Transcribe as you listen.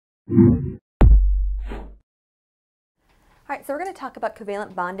All right, so we're going to talk about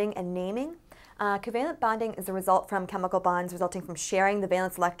covalent bonding and naming. Covalent bonding is a result from chemical bonds resulting from sharing the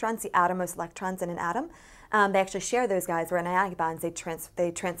valence electrons, the outermost electrons in an atom. They actually share those guys, where in ionic bonds they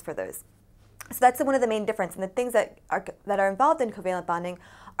transfer those. So that's one of the main differences. And the things that are involved in covalent bonding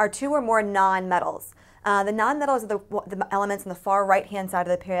are two or more non-metals. The non-metals are the elements on the far right-hand side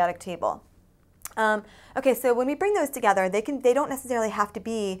of the periodic table. Okay, so when we bring those together, they don't necessarily have to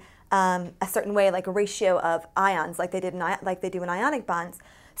be a certain way, like a ratio of ions, like they do in ionic bonds.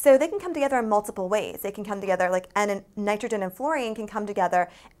 So they can come together in multiple ways. They can come together like nitrogen and fluorine can come together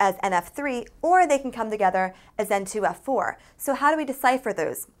as NF3, or they can come together as N2F4. So how do we decipher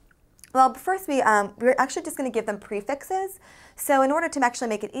those? Well, first we're actually just going to give them prefixes. So in order to actually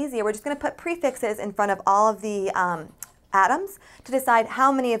make it easier, we're just going to put prefixes in front of all of the atoms to decide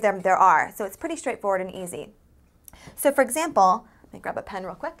how many of them there are. So it's pretty straightforward and easy. So for example, let me grab a pen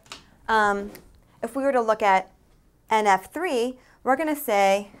real quick. If we were to look at NF3, we're going to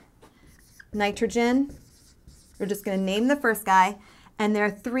say nitrogen. We're just going to name the first guy. And there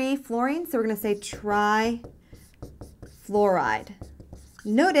are 3 fluorines, so we're going to say trifluoride.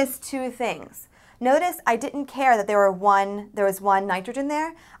 Notice 2 things. Notice I didn't care that there was one nitrogen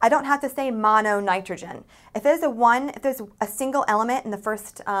there. I don't have to say mononitrogen. If there's a single element in the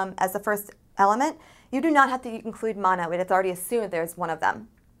first as the first element, you do not have to include mono. It's already assumed there's one of them.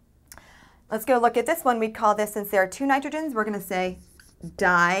 Let's go look at this one. We call this, since there are 2 nitrogens, we're going to say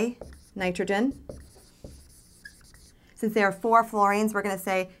dinitrogen. Since there are 4 fluorines, we're going to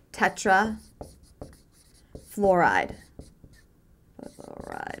say tetrafluoride.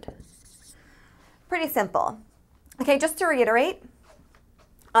 Pretty simple. Okay, just to reiterate,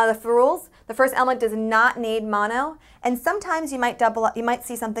 the rules: the first element does not need mono, and sometimes you might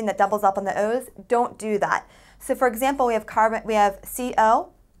see something that doubles up on the O's. Don't do that. So for example, we have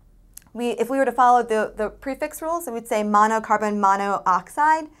CO. If we were to follow the prefix rules, it would say monocarbon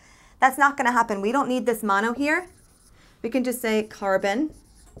monooxide. That's not going to happen. We don't need this mono here. We can just say carbon.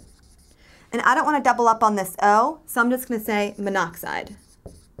 And I don't want to double up on this O, so I'm just going to say monoxide.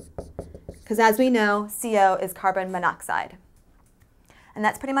 Because as we know, CO is carbon monoxide. And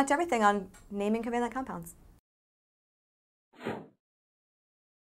that's pretty much everything on naming covalent compounds.